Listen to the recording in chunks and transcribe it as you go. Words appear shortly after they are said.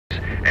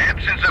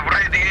absence of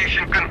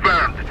radiation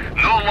confirmed.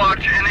 No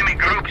large enemy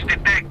groups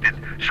detected.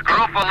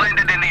 Scrofa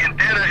landed in the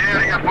entire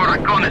area for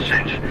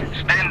reconnaissance.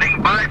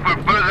 Standing by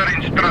for further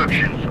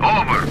instructions.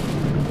 Over.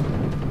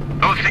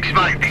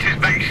 065, this is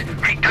base.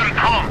 Return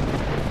home.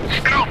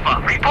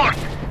 Scrofa, report.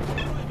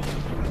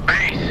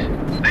 Base,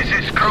 this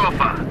is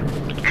Scrofa.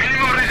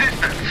 Minimum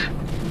resistance.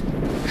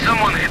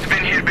 Someone has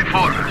been here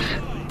before us.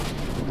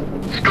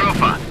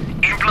 Scrofa,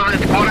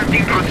 implement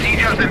quarantine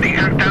procedures in the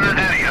internal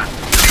area.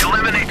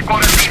 Eliminate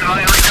quarantine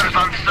violators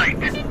on site.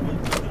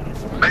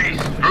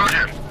 Base,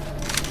 Roger.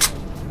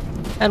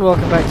 And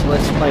welcome back to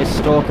Let's Play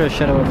Stalker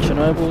Shadow of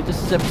Chernobyl.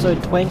 This is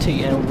episode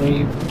 20 and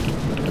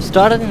we've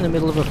started in the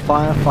middle of a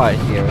firefight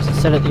here. As I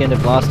said at the end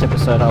of last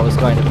episode, I was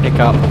going to pick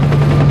up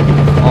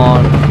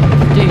on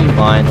the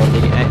mine on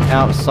the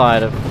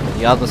outside of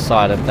the other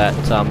side of that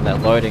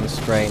that loading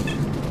screen.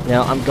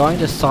 Now I'm going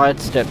to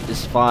sidestep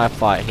this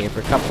firefight here for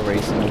a couple of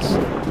reasons.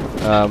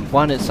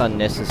 One, it's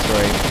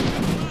unnecessary.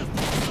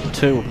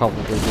 Two, we'll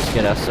probably just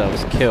get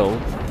ourselves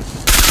killed.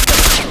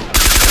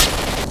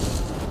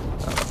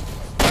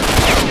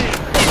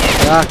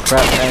 Ah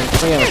crap, man,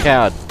 free on a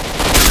coward.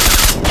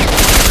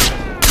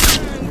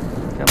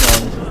 Come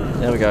on,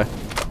 there we go.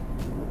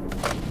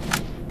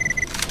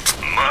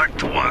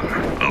 Marked 1,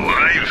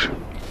 alive?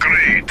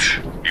 Great!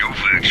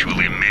 You've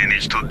actually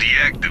managed to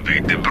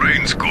deactivate the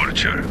Brain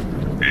Scorcher.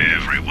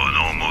 Everyone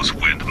almost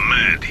went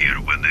mad here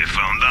when they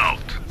found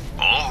out.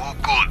 All who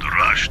could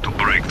rushed to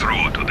break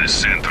through to the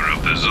center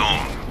of the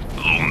zone.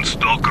 Lone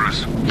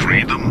stalkers,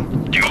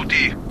 freedom,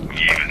 duty,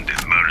 even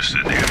the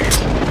mercenaries.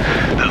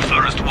 The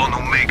first one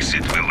who makes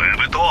it will have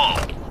it all.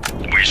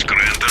 Wish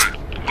granter,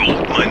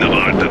 gold mine of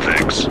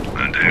artifacts,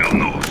 and hell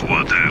knows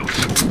what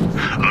else.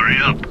 Hurry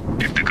up,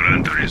 if the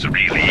granter is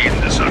really in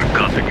the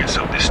sarcophagus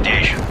of the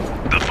station.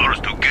 The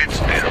first who gets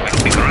there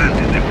will be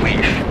granted a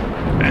wish.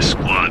 A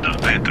squad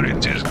of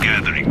veterans is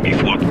gathering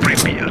before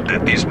Pripyat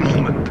at this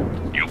moment.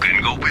 You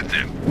can go with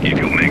them, if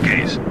you make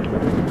haste.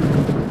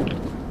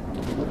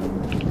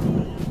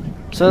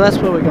 So that's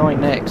where we're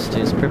going next,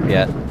 is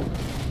Pripyat.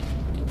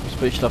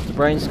 Switched off the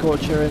Brain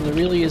Scorcher and there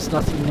really is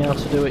nothing now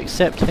to do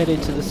except head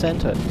into the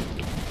center.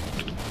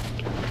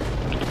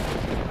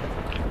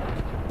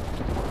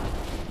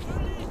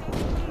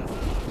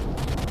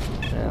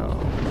 Now,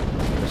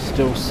 there's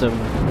still some...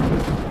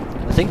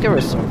 I think there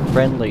are some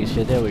friendlies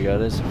here. There we go,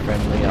 there's a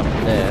friendly up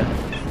there.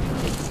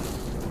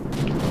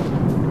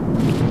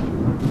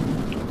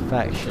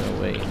 Faction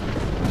away.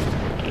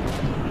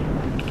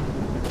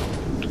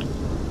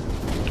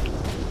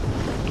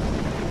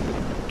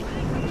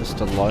 Just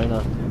a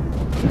loner.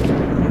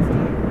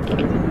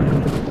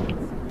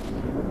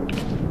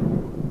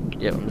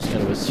 Yep, I'm just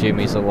going to assume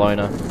he's a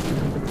loner.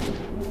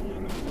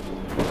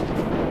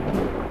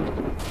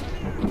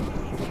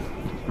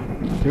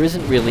 There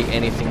isn't really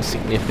anything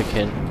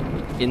significant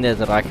in there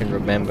that I can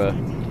remember.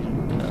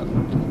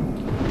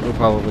 We'll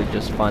probably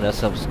just find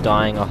ourselves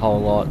dying a whole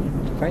lot.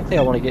 Frankly,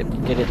 I want to get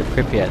into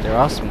Pripyat. There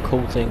are some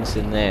cool things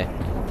in there.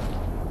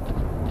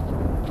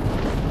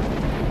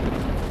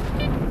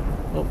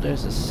 Oh,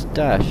 there's a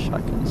stash I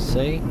can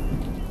see.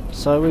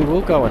 So we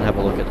will go and have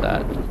a look at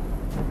that.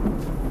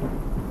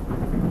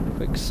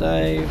 Quick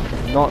save.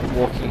 Not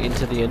walking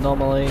into the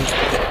anomaly.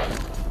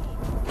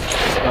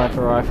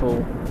 Sniper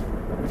rifle.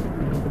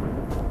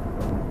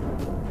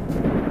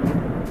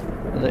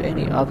 Are there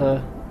any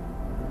other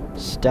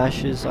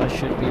stashes I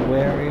should be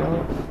wary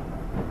of?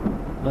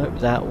 Nope,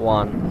 that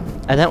one.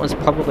 And that was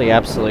probably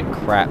absolute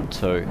crap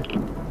too.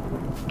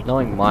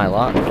 Knowing my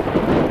luck.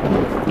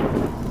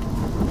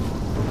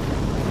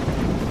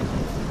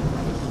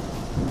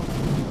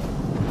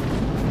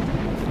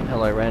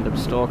 Hello, random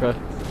stalker.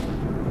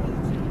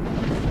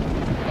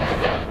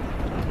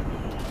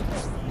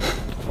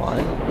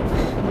 Fine.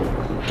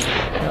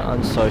 They're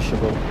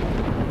unsociable.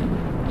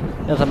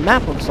 Now the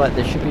map looks like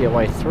there should be a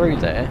way through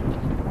there.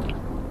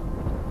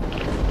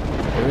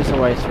 There is a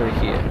way through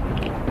here.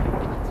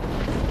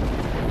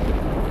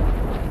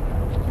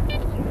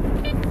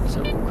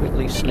 So we'll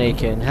quickly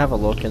sneak in, have a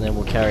look, and then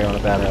we'll carry on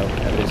about our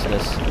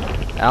business.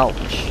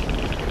 Ouch.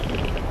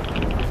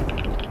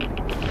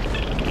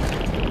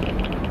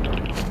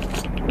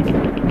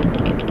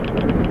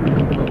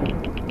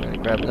 I'm gonna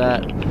grab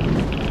that.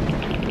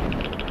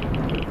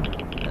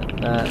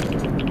 And that.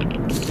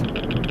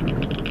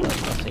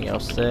 There's nothing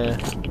else there.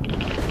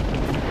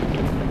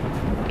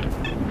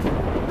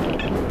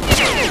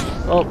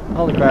 Oh,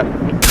 holy crap.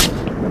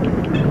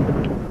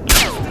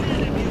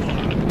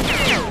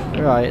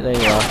 Right, there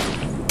you are.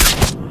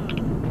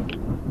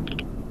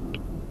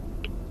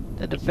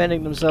 They're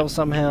defending themselves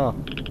somehow.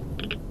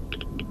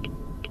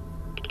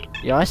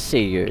 Yeah, I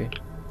see you.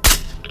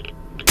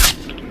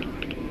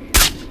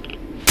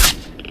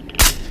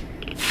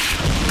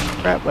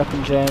 Crap,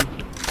 weapon jam.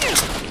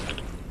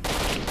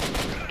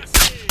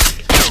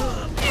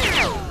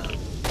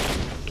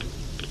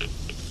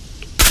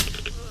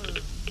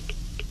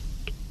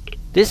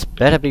 This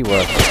better be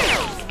worth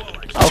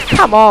it. Oh,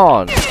 come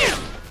on!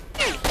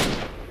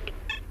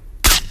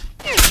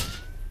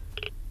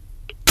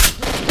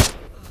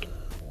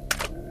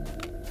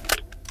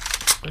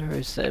 Where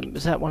is that?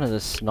 Is that one of the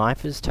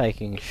snipers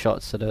taking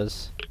shots at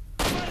us?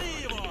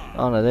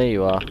 Oh no, there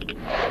you are.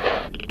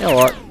 You know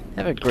what?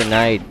 Have a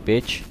grenade,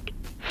 bitch.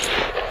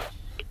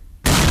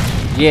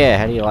 Yeah,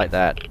 how do you like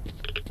that?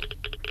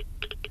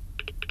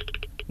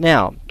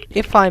 Now,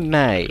 if I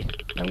may,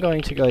 I'm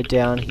going to go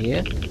down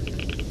here,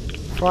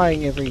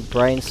 frying every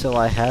brain cell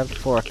I have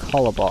for a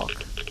collar block.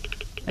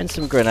 And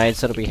some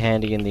grenades that'll be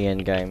handy in the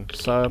end game,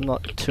 so I'm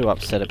not too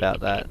upset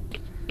about that.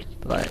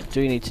 But I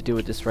do need to deal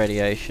with this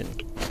radiation.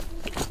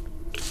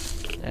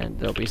 And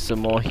there'll be some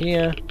more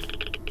here.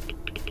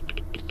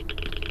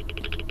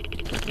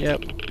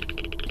 Yep.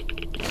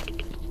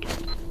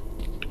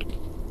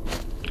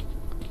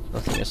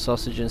 Nothing a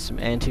sausage and some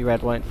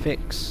anti-rad won't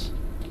fix.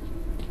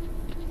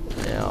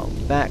 Now,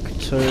 back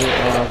to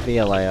our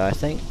VLA, I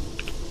think.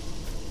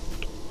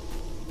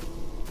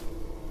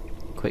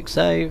 Quick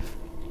save.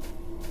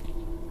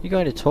 You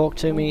going to talk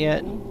to me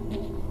yet?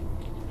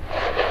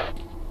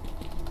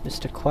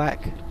 Mr.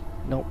 Quack?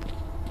 Nope.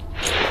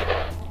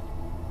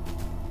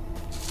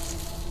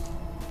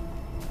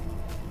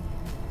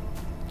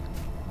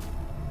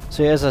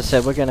 So as I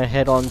said, we're going to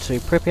head on to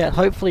Pripyat.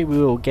 Hopefully we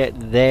will get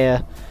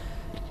there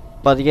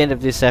by the end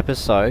of this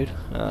episode.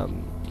 I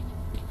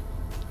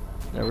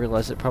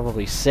realise it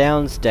probably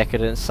sounds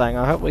decadent saying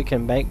I hope we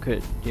can make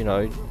it, you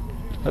know,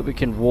 hope we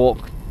can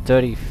walk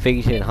 30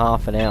 feet in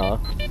half an hour.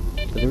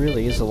 But there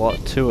really is a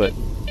lot to it.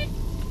 At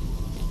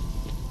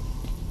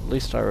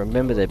least I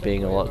remember there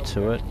being a lot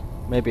to it.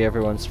 Maybe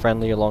everyone's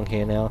friendly along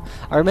here now.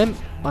 I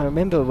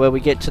remember where we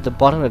get to the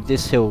bottom of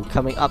this hill,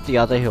 coming up the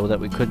other hill that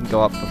we couldn't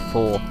go up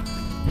before,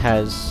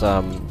 has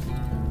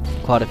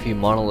quite a few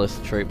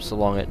monolith troops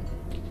along it.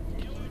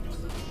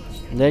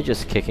 And they're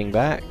just kicking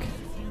back.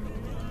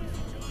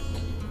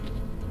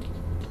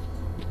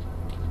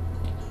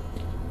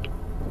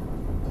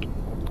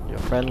 You're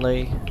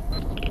friendly.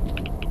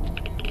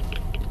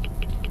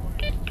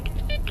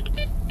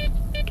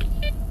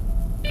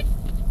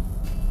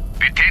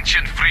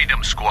 Attention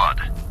Freedom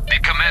Squad. The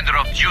Commander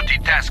of Duty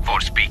Task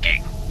Force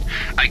speaking.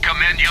 I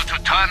command you to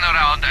turn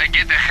around and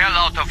get the hell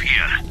out of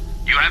here.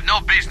 You have no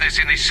business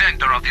in the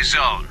center of the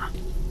zone.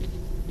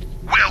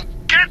 Well,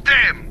 get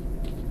them!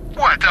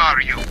 What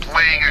are you,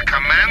 playing a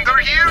commander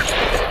here?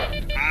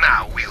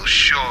 Now we'll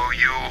show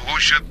you who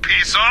should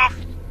piss off.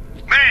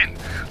 Men,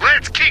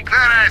 let's kick their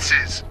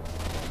asses!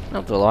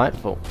 Not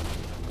delightful.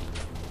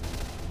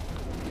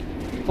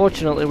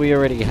 Fortunately, we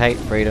already hate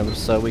freedom,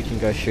 so we can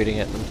go shooting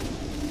at them.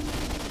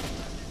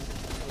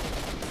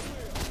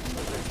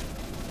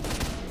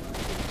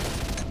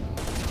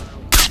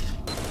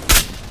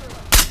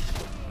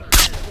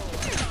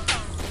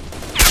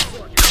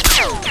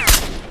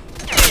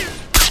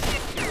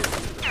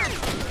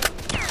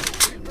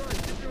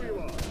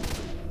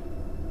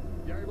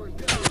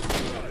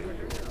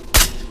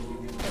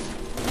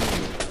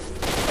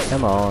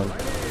 Come on.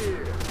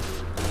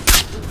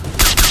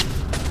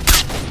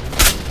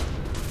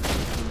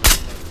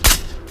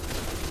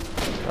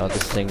 Oh,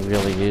 this thing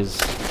really is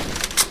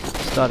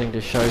starting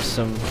to show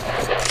some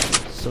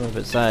of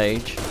its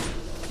age.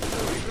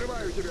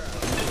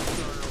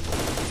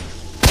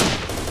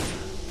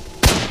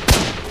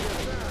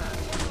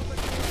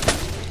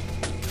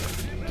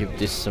 Give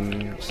this some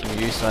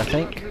use, I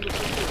think.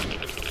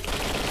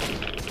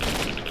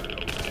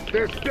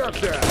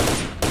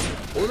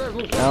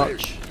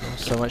 Ouch.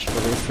 So much for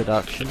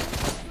reproduction.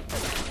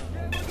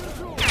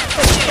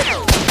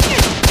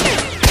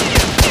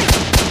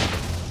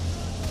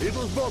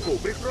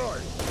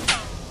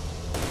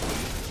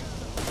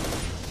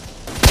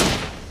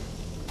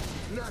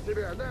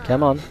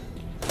 Come on.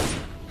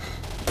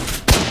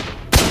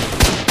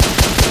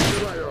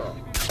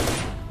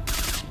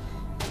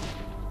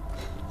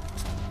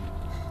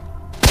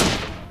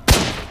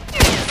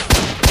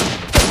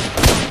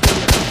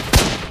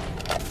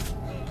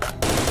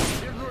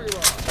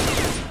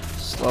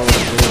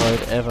 Slowest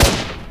reload ever.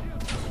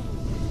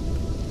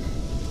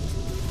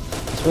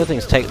 It's where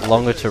things take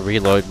longer to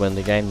reload when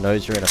the game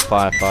knows you're in a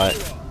firefight.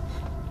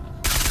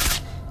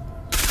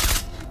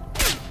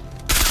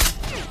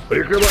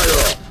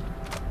 Прикрываю!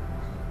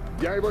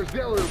 Я его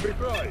сделаю,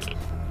 прикрой!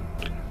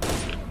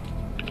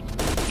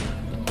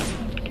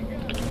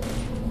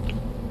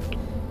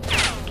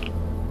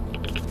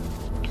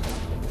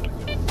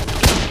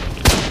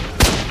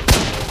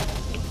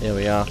 There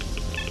we are.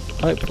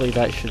 Hopefully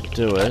that should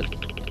do it.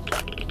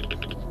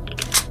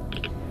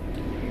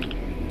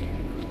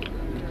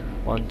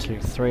 1, 2,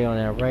 3 on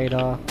our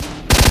radar.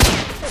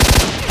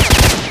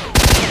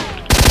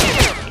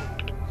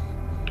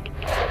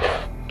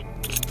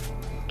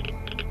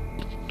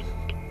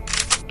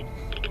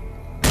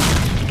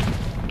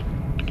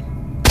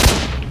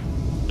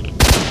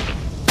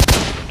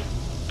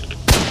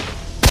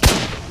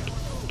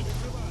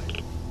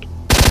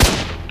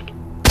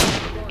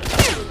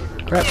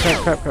 Crap,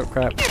 crap, crap, crap,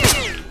 crap.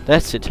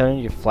 That's it, turn on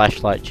your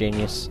flashlight,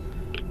 genius.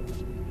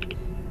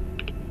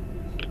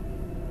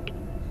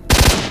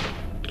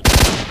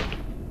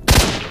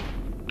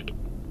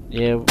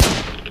 Yeah,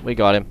 we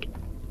got him.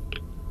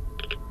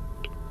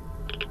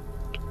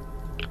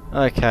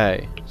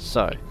 Okay,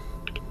 so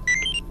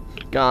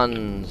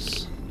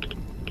guns.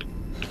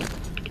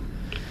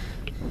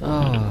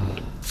 Oh.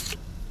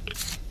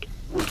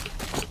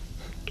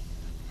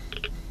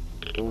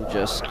 We'll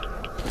just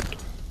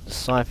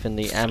siphon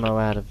the ammo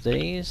out of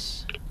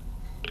these.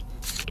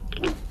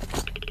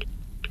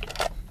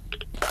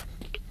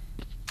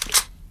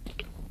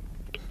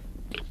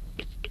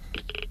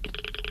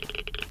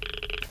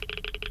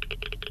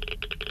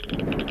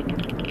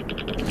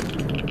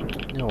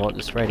 You know what,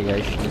 this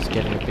radiation is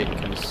getting a bit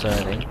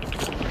concerning.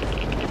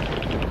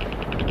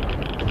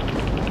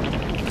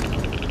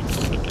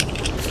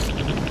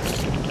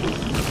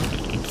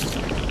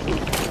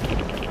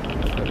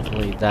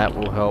 Hopefully that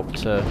will help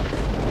to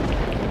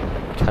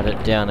cut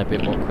it down a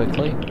bit more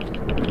quickly.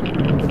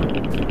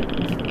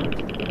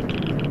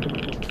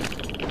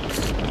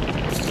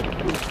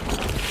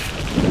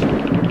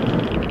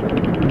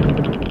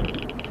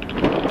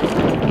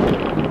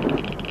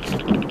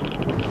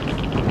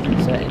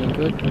 Is that any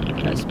good?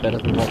 That's better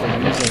than what we're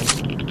using.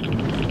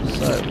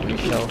 So we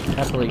shall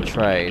happily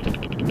trade.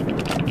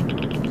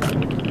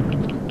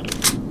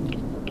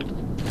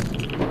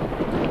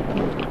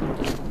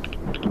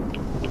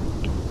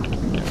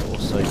 And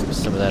also use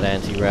some of that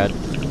anti-rad.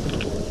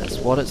 That's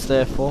what it's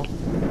there for.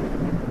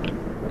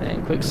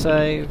 And quick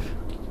save.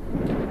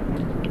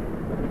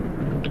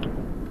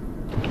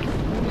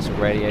 There's a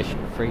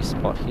radiation-free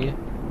spot here.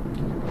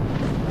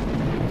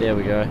 There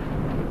we go.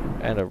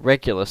 And a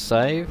regular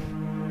save.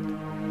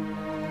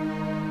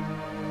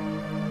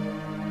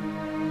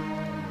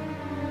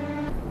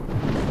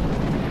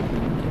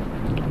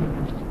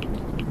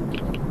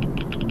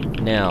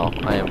 Now,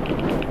 I am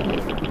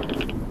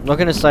not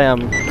going to say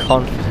I'm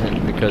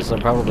confident because I'm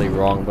probably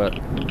wrong, but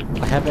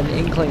I have an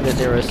inkling that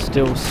there are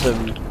still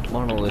some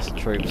monolith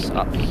troops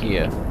up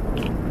here.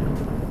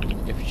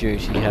 If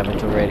duty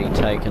haven't already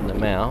taken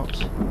them out.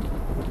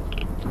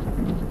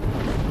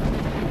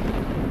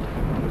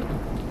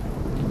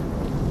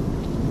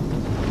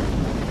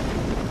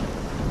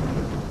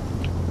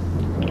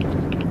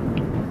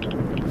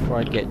 Before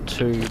I get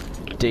too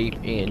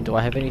deep in, do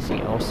I have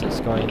anything else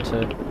that's going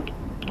to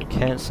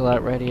cancel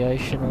out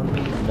radiation on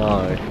me?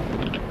 No.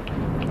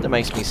 That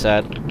makes me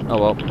sad. Oh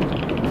well.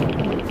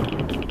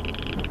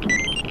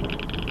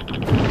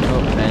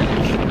 Oh,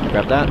 bandage.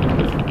 Grab that.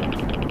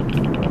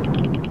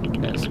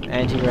 And some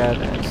anti-rad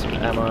and some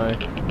ammo.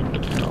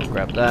 And I'll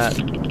grab that.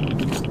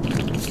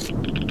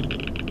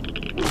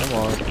 Come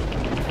on.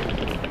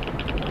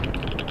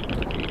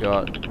 What you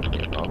got?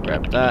 Yeah, I'll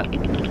grab that.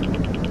 And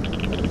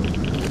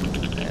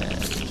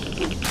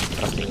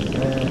nothing in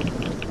there.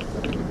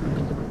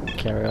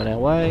 Carry on our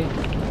way.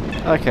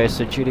 Okay,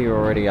 so duty are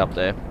already up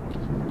there.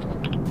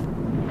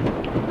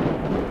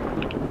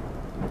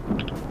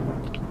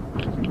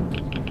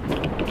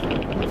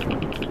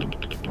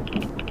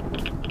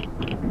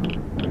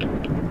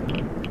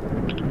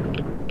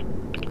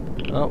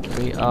 Oh,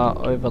 we are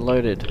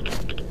overloaded.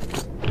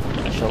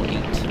 I shall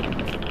eat.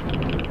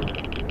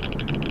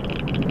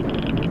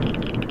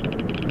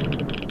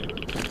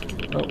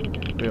 Oh,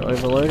 we're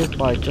overloaded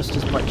by just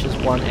as much as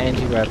one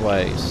anti-rad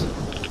weighs.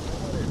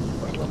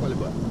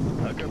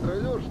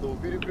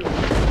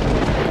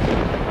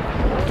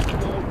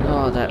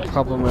 Oh, that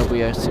problem where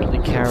we are simply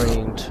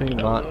carrying too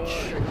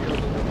much.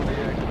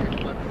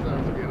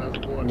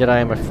 Yet I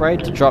am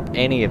afraid to drop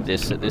any of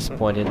this at this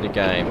point in the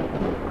game.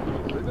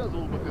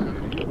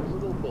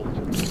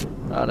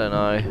 I don't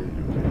know.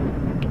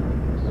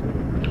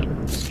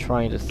 Just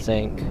trying to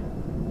think.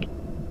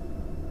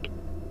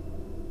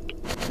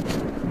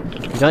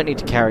 We don't need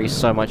to carry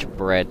so much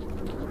bread.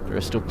 There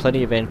are still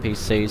plenty of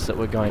NPCs that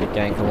we're going to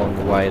gank along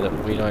the way that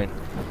we don't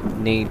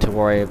need to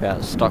worry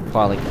about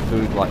stockpiling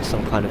food like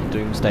some kind of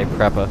doomsday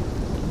prepper.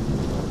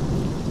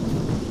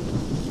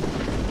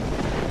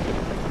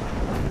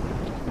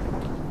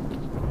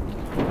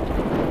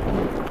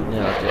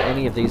 Now, do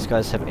any of these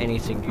guys have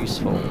anything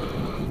useful?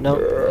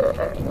 Nope.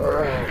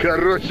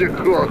 Короче,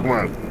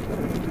 Хохман.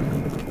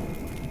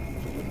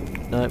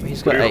 Nope,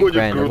 he's got 8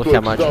 grand and look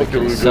how much we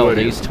can sell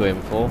these to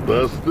him for.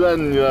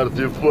 Достань мне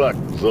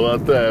артефакт,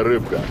 золотая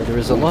рыбка. There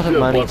is a lot of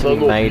money to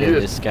be made in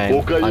this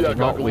game. I do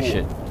not wish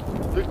it.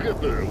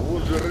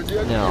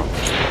 Now,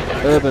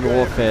 urban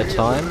warfare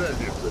time.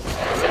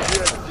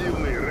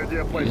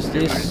 Use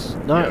this.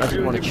 No, I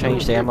didn't want to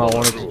change the ammo, I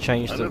wanted to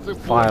change the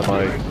fire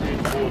mode.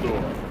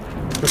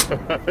 So,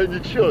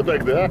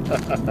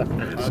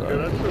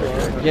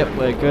 yep,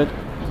 we're good.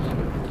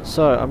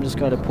 So, I'm just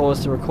going to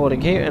pause the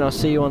recording here and I'll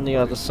see you on the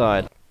other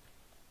side.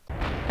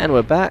 And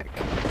we're back.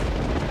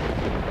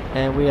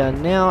 And we are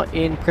now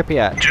in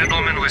Pripyat.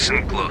 Gentlemen,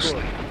 listen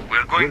closely.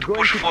 We're going to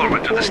push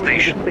forward to the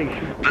station.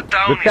 The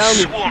town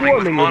is swarming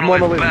with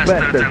monolith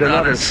bastards and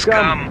other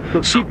scum,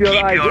 so keep your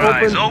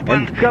eyes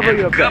open and cover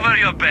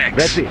your backs.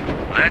 That's it.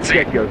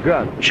 Check your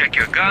guns. Check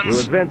your guns.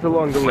 We'll advance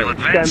along the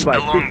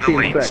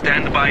lane.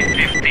 Stand by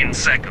 15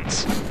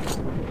 seconds.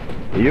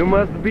 You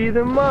must be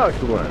the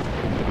marked one.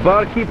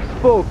 Barkeep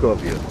spoke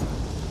of you.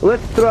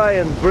 Let's try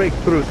and break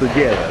through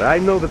together. I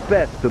know the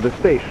path to the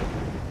station.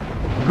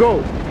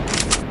 Go!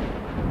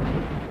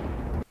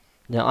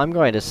 Now I'm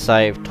going to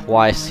save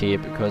twice here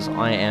because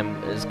I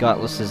am as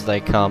gutless as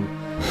they come.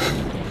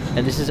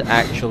 And this is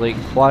actually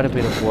quite a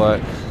bit of work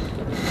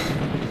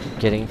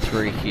getting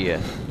through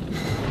here.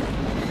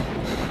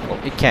 Well,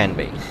 it can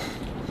be.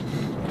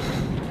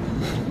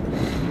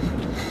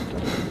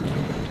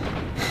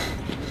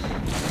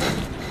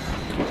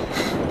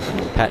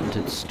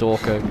 Patented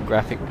stalker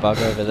graphic bug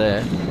over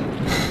there.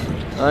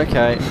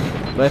 Okay,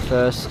 we're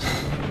first.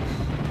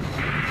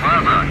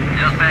 Фаза,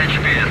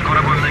 S.T.A.L.K.E.R,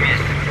 скоро будем на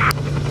месте.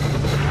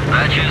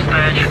 Дача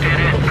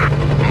S.T.A.L.K.E.R.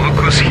 Look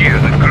who's here,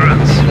 the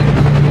grunts.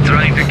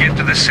 Trying to get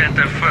to the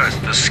center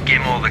first to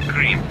skim all the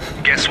cream.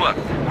 Guess what?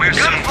 We're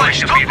soon going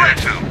to be there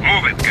too.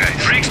 Move it,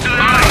 guys. Bricks to the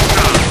right.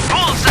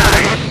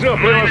 Bullseye! Все,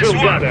 приложил,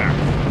 гада!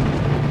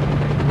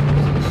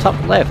 Top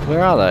left,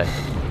 where are they?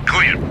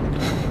 Clear.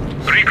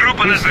 Regroup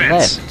and Who's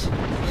advance. left?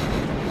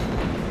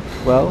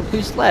 Well,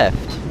 who's left?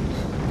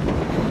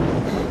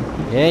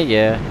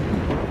 Yeah.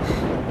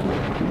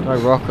 No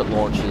rocket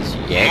launchers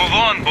yet. Move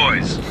on,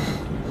 boys.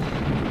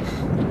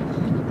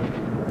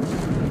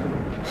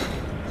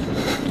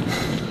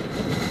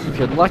 If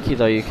you're lucky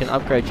though, you can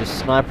upgrade your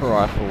sniper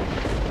rifle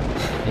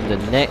in the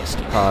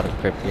next part of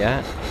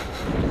Pripyat.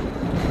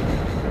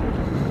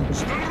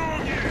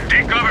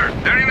 Take cover.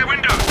 They're in the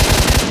window.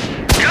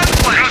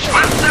 Gunflash!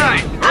 Left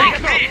side!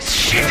 Take this,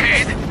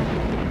 shithead!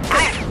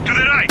 Roof, to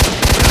the right.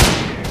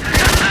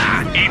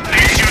 Eat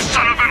this, you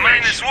son of a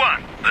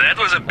 -1. That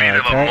was a bit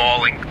of a Okay.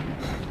 mauling.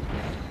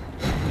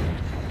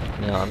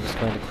 Now I'm just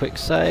going to quick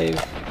save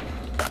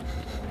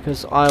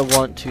because I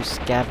want to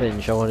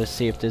scavenge. I want to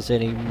see if there's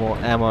any more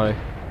ammo.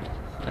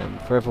 I'm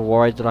forever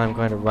worried that I'm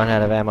going to run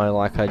out of ammo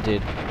like I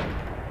did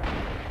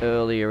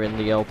earlier in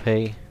the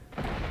LP.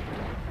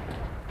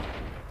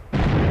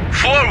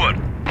 Forward!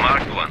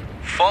 Marked 1.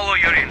 Follow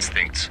your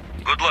instincts.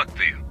 Good luck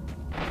to you.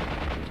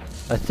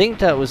 I think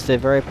that was their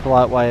very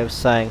polite way of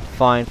saying,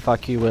 fine,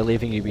 fuck you, we're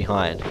leaving you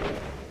behind.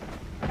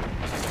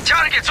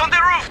 Targets on the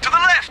roof to the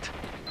left!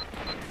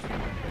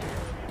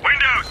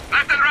 Windows,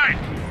 left and right.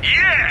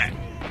 Yeah!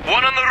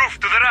 One on the roof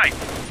to the right.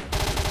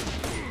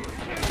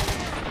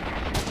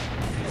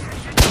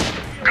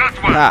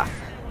 Got one. Ah!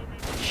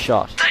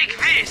 Shot. Take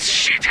this,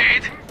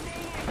 shithead!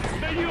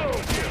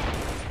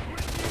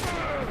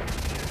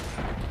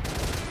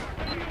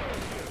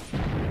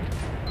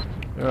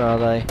 Where are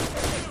they?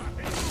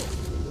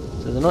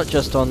 So they're not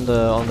just on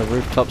the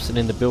rooftops and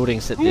in the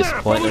buildings at this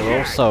point, they're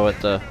also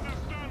at the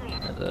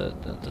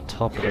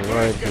top of the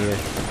road here.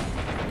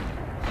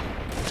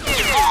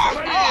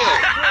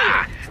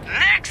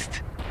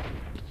 Next!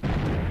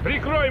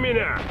 Прикрой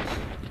меня!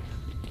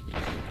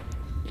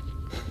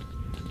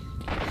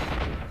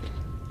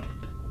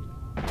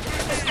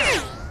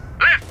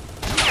 Left!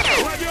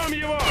 Кладем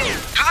его!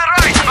 To the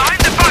right,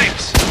 behind the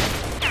pipes!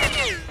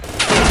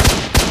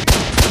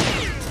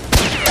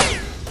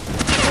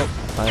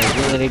 I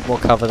really need more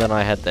cover than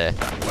I had there.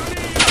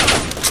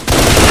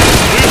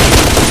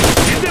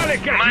 Видали,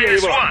 как я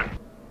его? -1.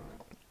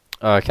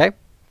 Okay,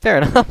 fair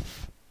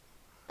enough.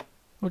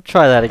 We'll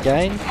try that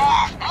again.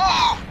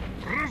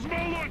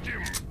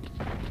 Разболотим!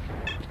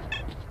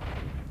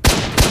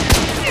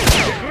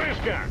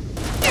 Крышка!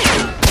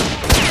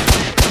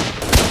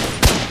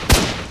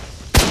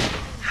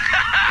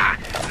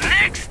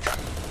 Next!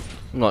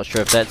 I'm not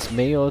sure if that's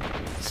me or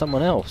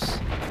someone else.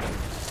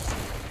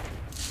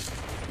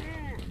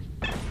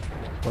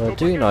 What I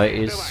do know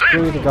is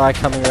screw the guy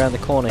coming around the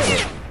corner here.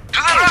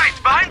 To the right,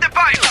 behind the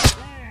pipes!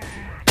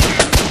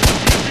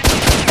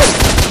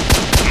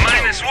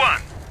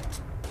 -1.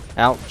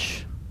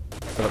 Ouch.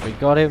 But we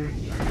got him.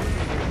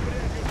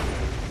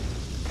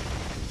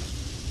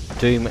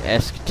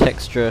 Doom-esque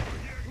texture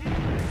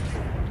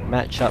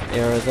matchup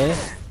error there.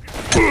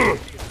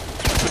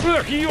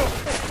 Ах, ё!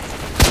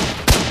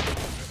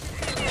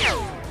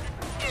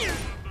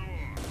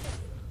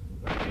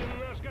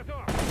 Наш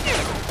готов!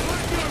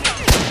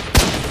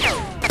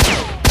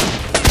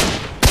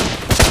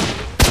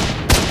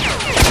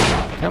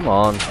 Come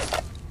on.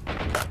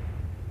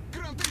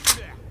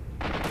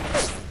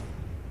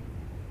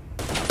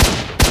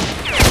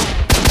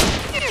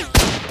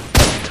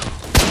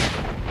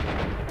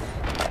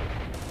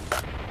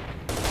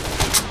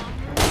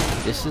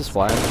 This is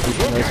why I'm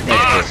keeping those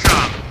medkits.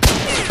 Awesome.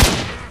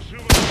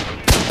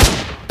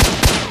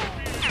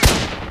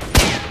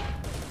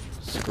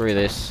 Screw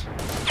this.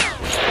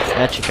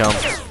 Out you come.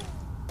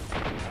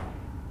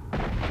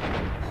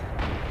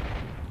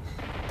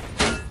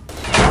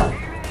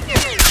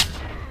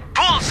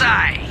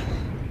 Bullseye!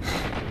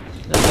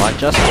 That might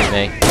just be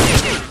me.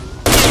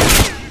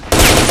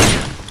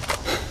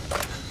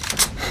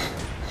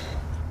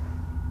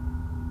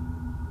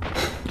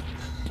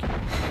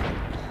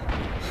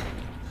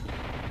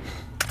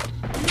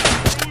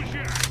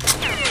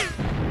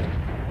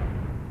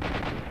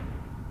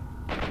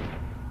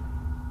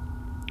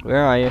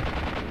 Where are you?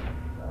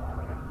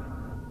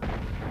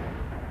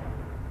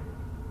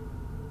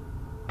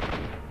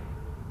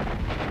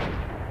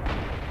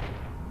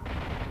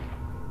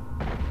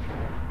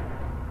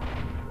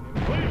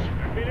 Слышь,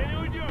 от меня не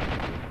уйдешь!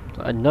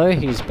 I know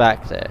he's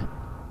back there.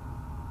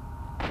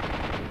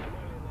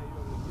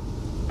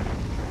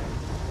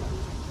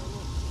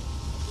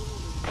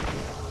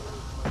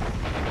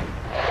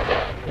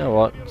 know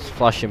what? Let's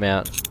flush him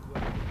out.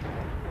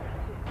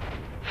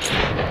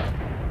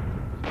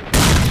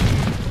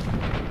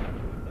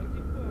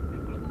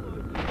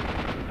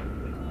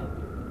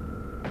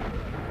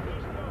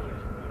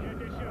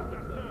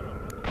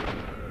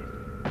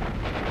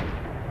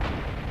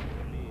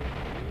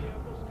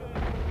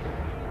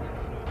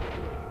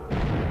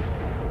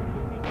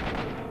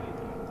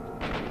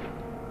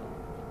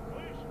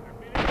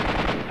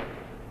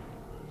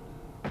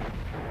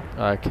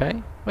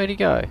 Okay, where'd he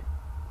go?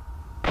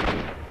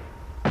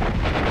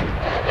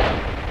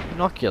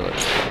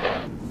 Binoculars.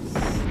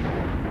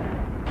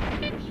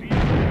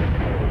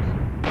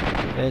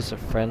 There's a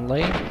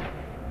friendly.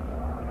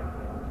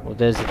 Well,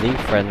 there's the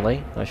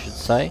friendly, I should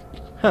say.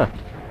 Huh.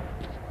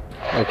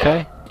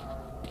 Okay.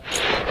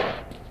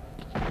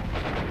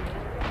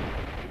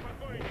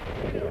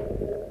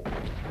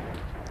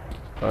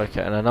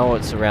 Okay, and I know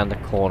it's around the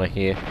corner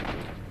here.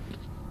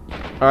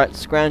 Alright,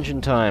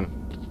 scrounging time.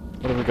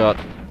 What have we got?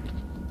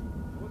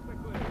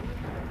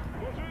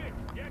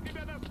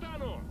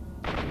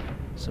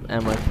 Some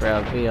ammo for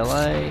our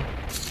VLA,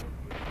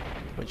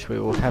 which we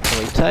will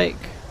happily take.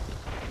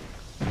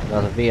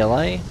 Another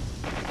VLA,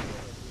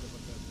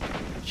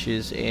 which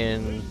is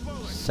in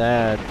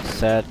sad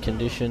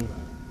condition.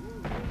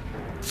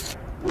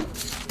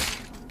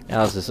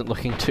 Ours isn't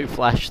looking too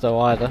flash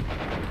though either.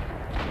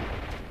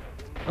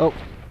 Oh,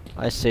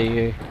 I see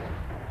you.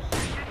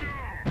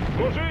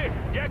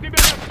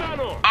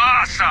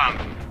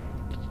 Awesome!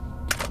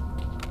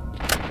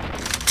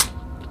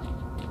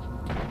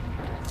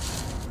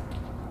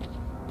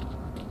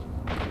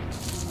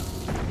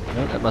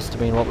 No, that must have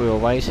been what we were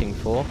waiting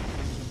for.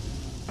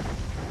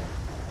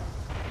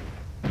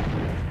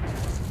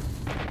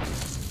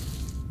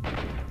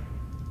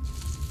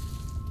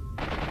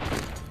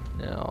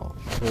 Now,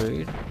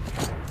 food.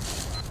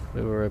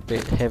 We were a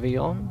bit heavy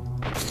on.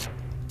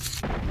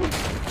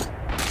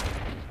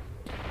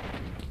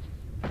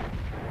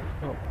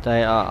 Oh,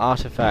 they are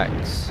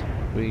artifacts.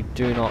 We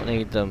do not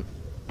need them.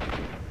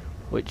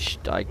 Which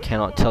I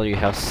cannot tell you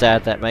how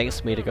sad that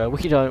makes me to go,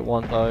 we don't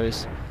want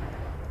those.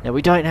 Now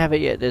we don't have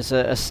it yet. There's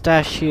a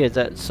stash here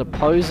that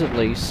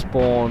supposedly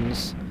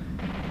spawns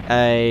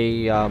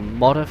a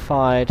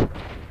modified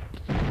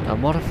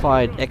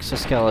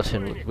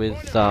exoskeleton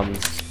with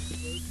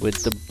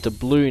the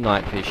blue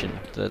night vision,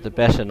 the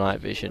better night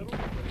vision.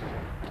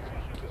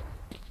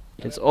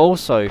 It's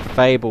also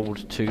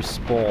fabled to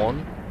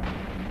spawn.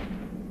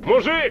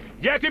 Mujik,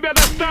 я тебя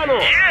достану!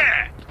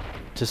 Yeah!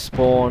 To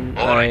spawn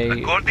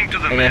according to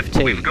the an map,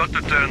 FT. we've got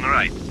to turn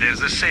right.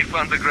 There's a safe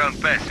underground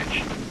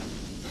passage.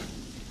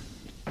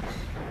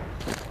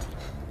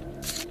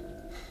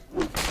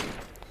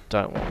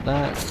 Don't want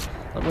that.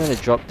 I'm going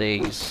to drop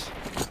these,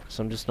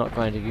 so I'm just not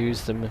going to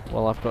use them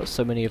while I've got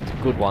so many of the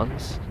good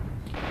ones.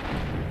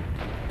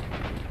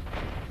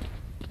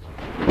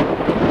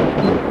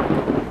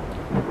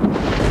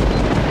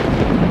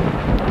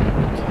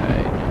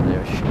 Okay,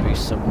 there should be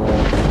some more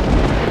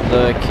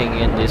lurking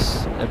in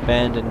this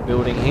abandoned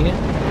building here.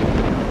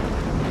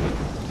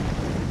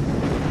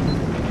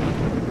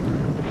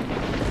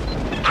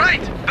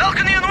 Right!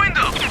 Balcony and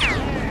window!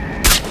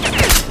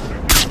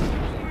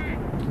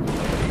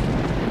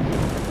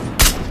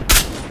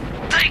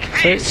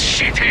 This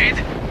shithead!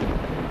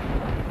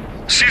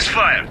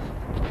 Ceasefire!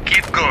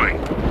 Keep going.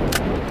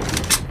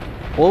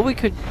 Or we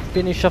could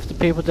finish off the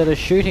people that are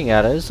shooting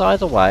at us,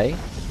 either way.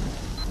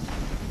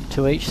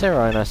 To each their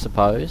own, I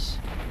suppose.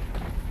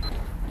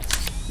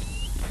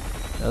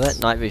 Now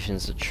that night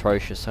vision's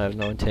atrocious, I have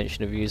no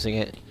intention of using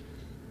it.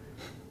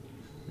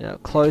 Now,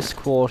 close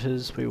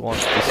quarters, we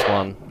want this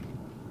one.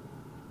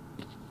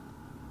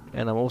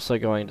 And I'm also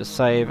going to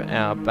save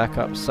our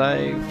backup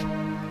save.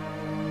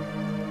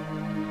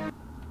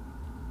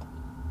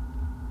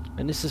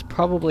 And this is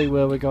probably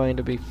where we're going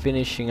to be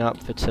finishing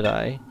up for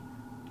today.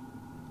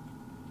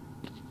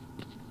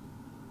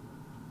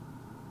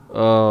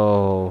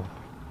 Oh.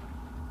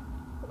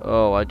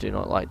 Oh, I do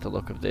not like the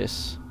look of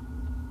this.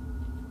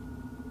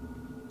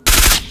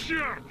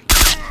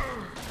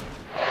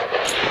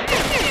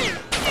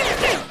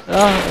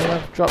 Oh, and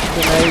I've dropped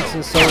grenades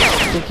and so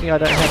thinking I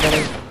don't have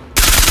any.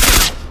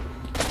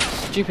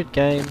 Stupid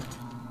game.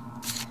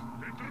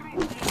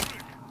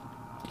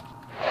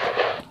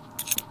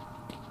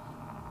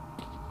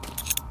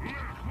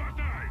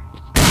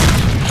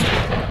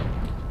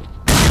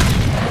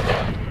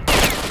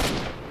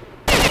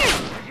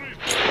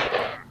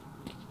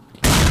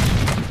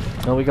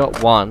 Oh, we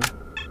got one.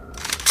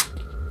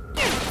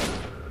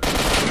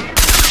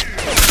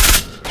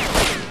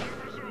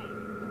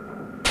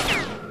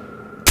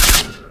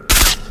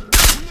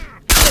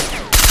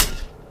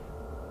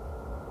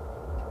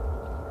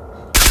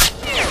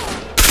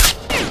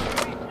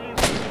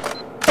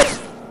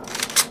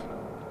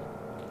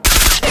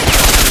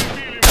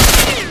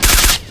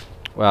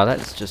 Wow,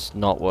 that's just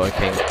not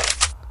working.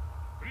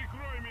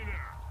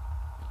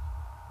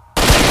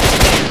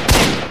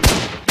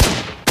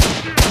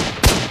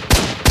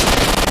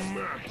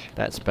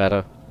 That's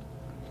better.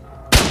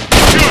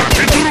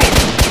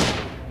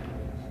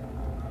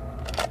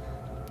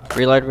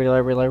 Reload,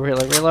 reload, reload,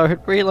 reload,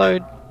 reload,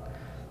 reload!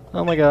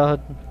 Oh my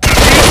god.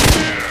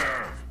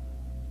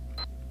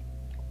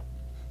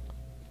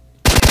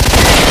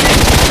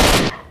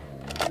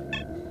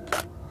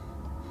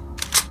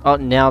 Oh,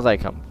 now they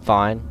come.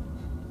 Fine.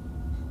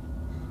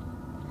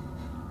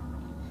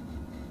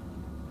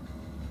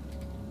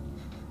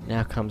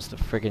 Now comes the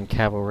friggin'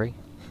 cavalry.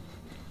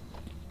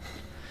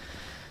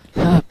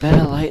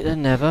 Better late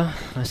than never,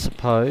 I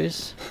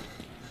suppose.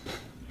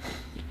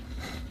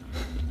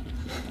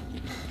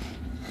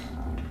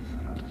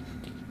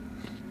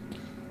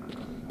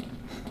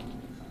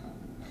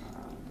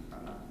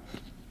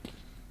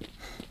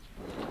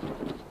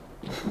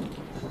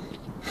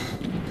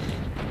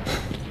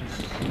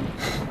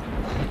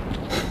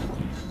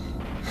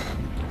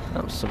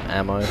 That was some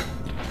ammo.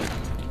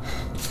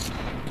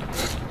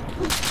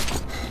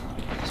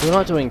 So we're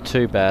not doing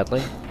too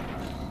badly.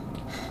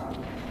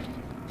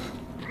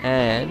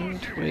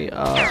 And we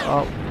are...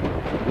 oh,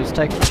 who's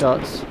taking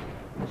shots?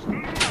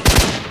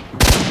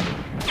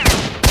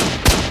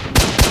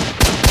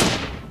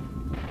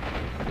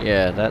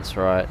 Yeah, that's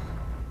right.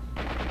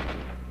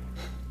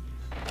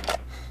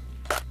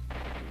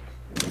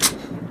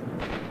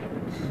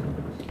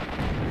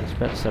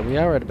 So we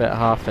are at about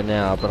half an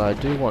hour, but I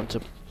do want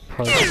to...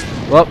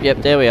 well, yep,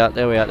 there we are,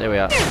 there we are, there we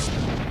are.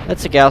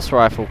 That's a Gauss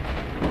rifle.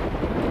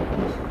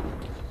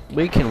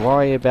 We can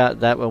worry about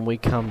that when we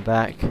come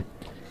back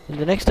in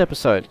the next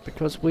episode,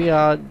 because we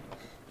are...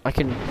 I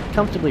can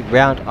comfortably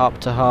round up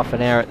to half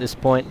an hour at this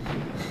point.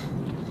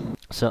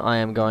 So I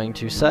am going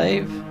to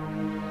save.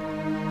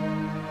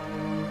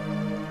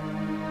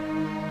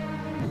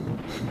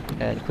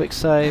 And quick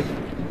save.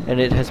 And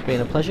it has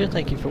been a pleasure.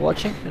 Thank you for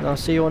watching, and I'll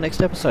see you on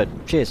next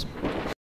episode. Cheers.